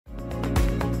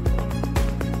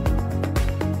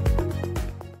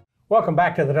Welcome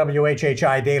back to the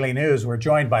WHHI Daily News. We're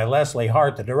joined by Leslie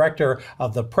Hart, the director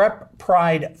of the Prep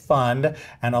Pride Fund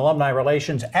and Alumni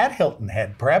Relations at Hilton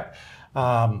Head Prep.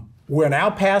 We're now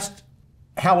past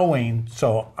Halloween,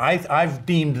 so I've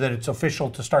deemed that it's official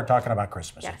to start talking about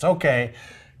Christmas. Yeah. It's okay.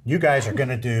 You guys are going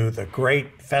to do the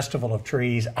great Festival of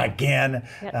Trees again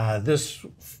this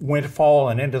fall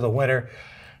and into the winter.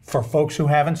 For folks who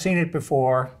haven't seen it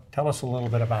before, tell us a little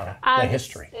bit about the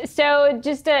history. So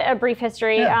just a brief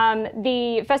history. Yeah.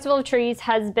 The Festival of Trees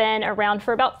has been around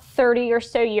for about 30 or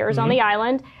so years on the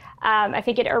island. I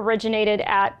think it originated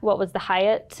at what was the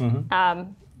Hyatt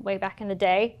way back in the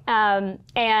day.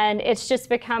 And it's just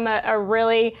become a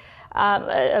really,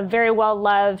 a very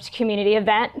well-loved community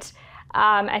event.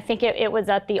 I think it was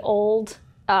at the old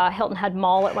Hilton Head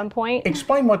Mall at one point.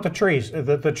 Explain what the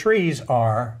trees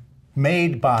are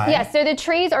made by. Yeah, so the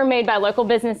trees are made by local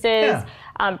businesses,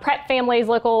 prep families,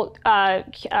 local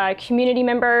community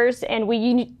members, and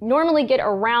we normally get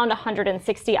around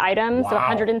 160 items, so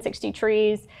 160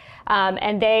 trees.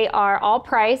 And they are all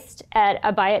priced at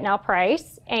a buy it now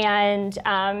price, and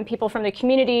people from the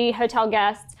community, hotel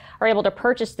guests, are able to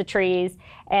purchase the trees,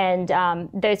 and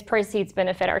those proceeds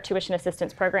benefit our tuition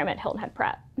assistance program at Hilton Head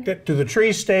Prep. Do the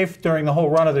trees stay during the whole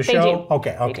run of the show? They do.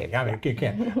 Okay. I mean, you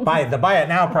can't buy it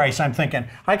now price. I'm thinking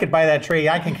I could buy that tree,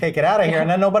 I can take it out of here, and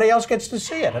then nobody else gets to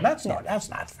see it, and that's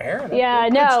not fair.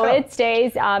 It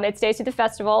stays. It stays through the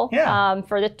festival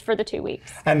for the 2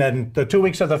 weeks. And then the 2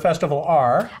 weeks of the festival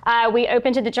are? We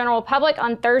open to the general public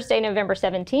on Thursday, November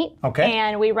 17th. Okay.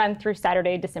 And we run through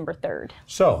Saturday, December 3rd.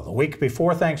 So the week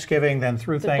before Thanksgiving, then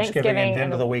through Thanksgiving and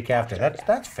into the week after.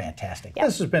 That's fantastic. Yeah.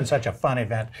 This has been such a fun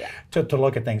event to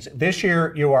look at things. This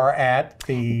year you are at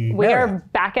the We are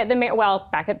back at the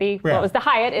back at the what was the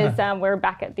Hyatt is we're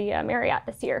back at the Marriott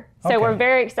this year. So we're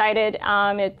very excited.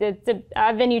 It's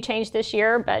a venue change this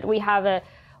year, but we have a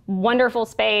wonderful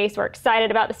space. We're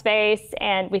excited about the space,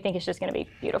 and we think it's just going to be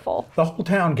beautiful. The whole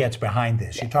town gets behind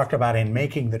this. Yes. You talked about in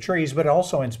making the trees, but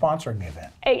also in sponsoring the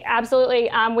event. Absolutely.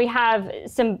 We have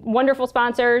some wonderful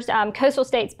sponsors. Coastal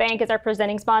States Bank is our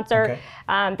presenting sponsor.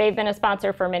 Okay. They've been a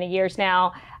sponsor for many years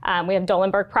now. We have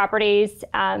Dolenberg Properties.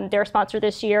 They're a sponsor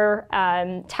this year.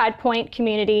 Tide Point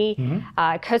Community,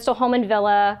 Coastal Home and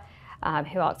Villa.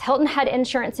 Who else? Hilton Head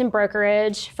Insurance and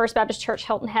Brokerage, First Baptist Church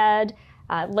Hilton Head.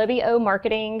 Libby O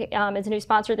Marketing is a new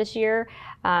sponsor this year,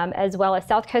 as well as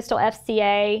South Coastal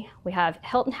FCA. We have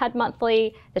Hilton Head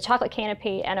Monthly, the Chocolate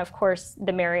Canopy, and of course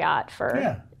the Marriott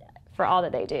for all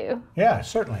that they do. Yeah,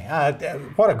 certainly.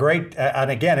 What a great, and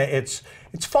again, it's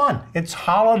fun. It's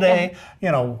holiday.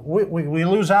 You know, we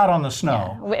lose out on the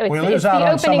snow. We lose out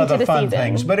on some of the fun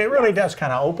things, but it really does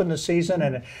kind of open the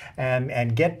season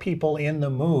and get people in the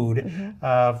mood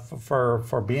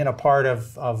for being a part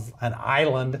of an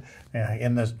island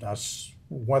in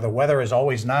where the weather is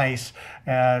always nice.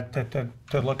 To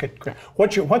look at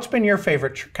what's been your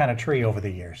favorite kind of tree over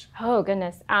the years? Oh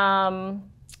goodness.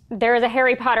 There was a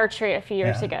Harry Potter tree a few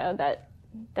years ago that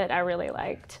I really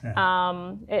liked.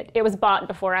 It was bought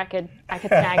before I could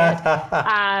snag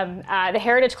it. The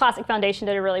Heritage Classic Foundation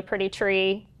did a really pretty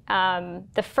tree.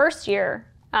 The first year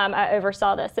I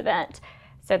oversaw this event,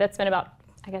 so that's been about,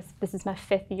 I guess this is my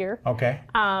 5th year. Okay.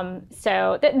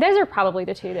 So those are probably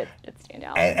the two that stand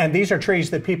out. And these are trees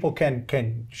that people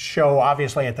can show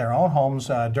obviously at their own homes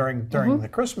during the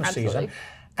Christmas season.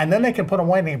 And then they can put them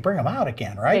away and they can bring them out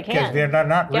again, right? Because they're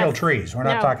not real trees. We're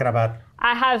not talking about...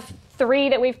 I have 3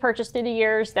 that we've purchased through the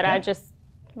years that I just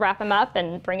wrap them up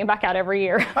and bring them back out every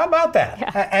year. How about that?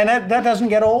 Yeah. And that doesn't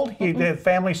get old? The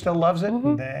family still loves it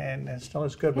and it still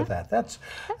is good with that.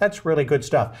 That's really good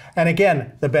stuff. And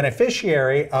again, the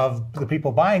beneficiary of the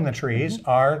people buying the trees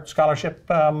are scholarship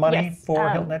money for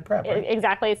Hilton Head Prep, right?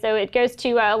 Exactly. So it goes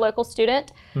to a local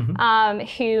student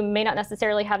who may not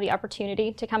necessarily have the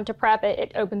opportunity to come to prep.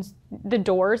 It opens the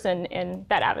doors and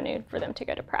that avenue for them to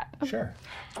go to prep. Sure.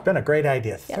 It's been a great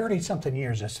idea. 30-something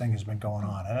years this thing has been going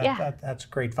on. And that's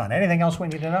great fun. Anything else we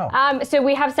need to know? So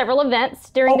we have several events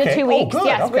during the 2 weeks. Good.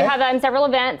 Yes, we have several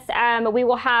events. We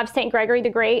will have St. Gregory the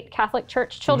Great Catholic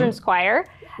Church Children's Choir.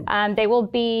 They will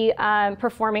be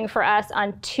performing for us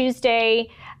on Tuesday,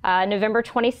 November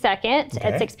 22nd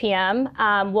at 6 p.m.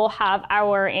 We'll have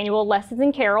our annual Lessons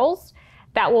and Carols.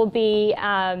 That will be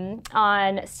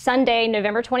on Sunday,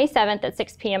 November 27th at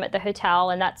 6 p.m. at the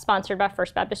hotel, and that's sponsored by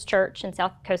First Baptist Church and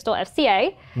South Coastal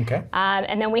FCA. Okay.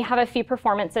 And then we have a few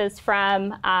performances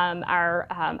from our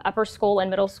upper school and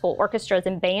middle school orchestras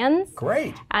and bands.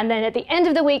 Great. And then at the end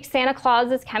of the week, Santa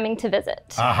Claus is coming to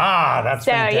visit. Aha, that's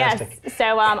fantastic. Yes,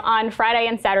 so on Friday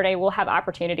and Saturday, we'll have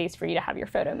opportunities for you to have your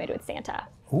photo made with Santa.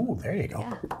 Ooh, there you go.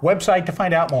 Yeah. Website to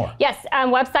find out more. Yes,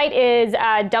 website is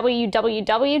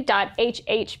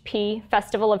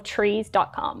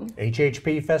www.hhpfestivaloftrees.com.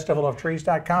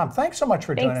 hhpfestivaloftrees.com. Thanks so much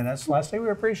for joining us, Leslie. We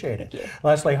appreciate it. Thank you.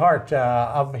 Leslie Hart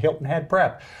of Hilton Head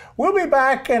Prep. We'll be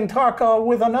back and talk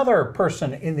with another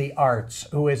person in the arts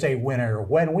who is a winner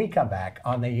when we come back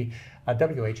on the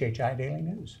WHHI Daily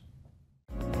News.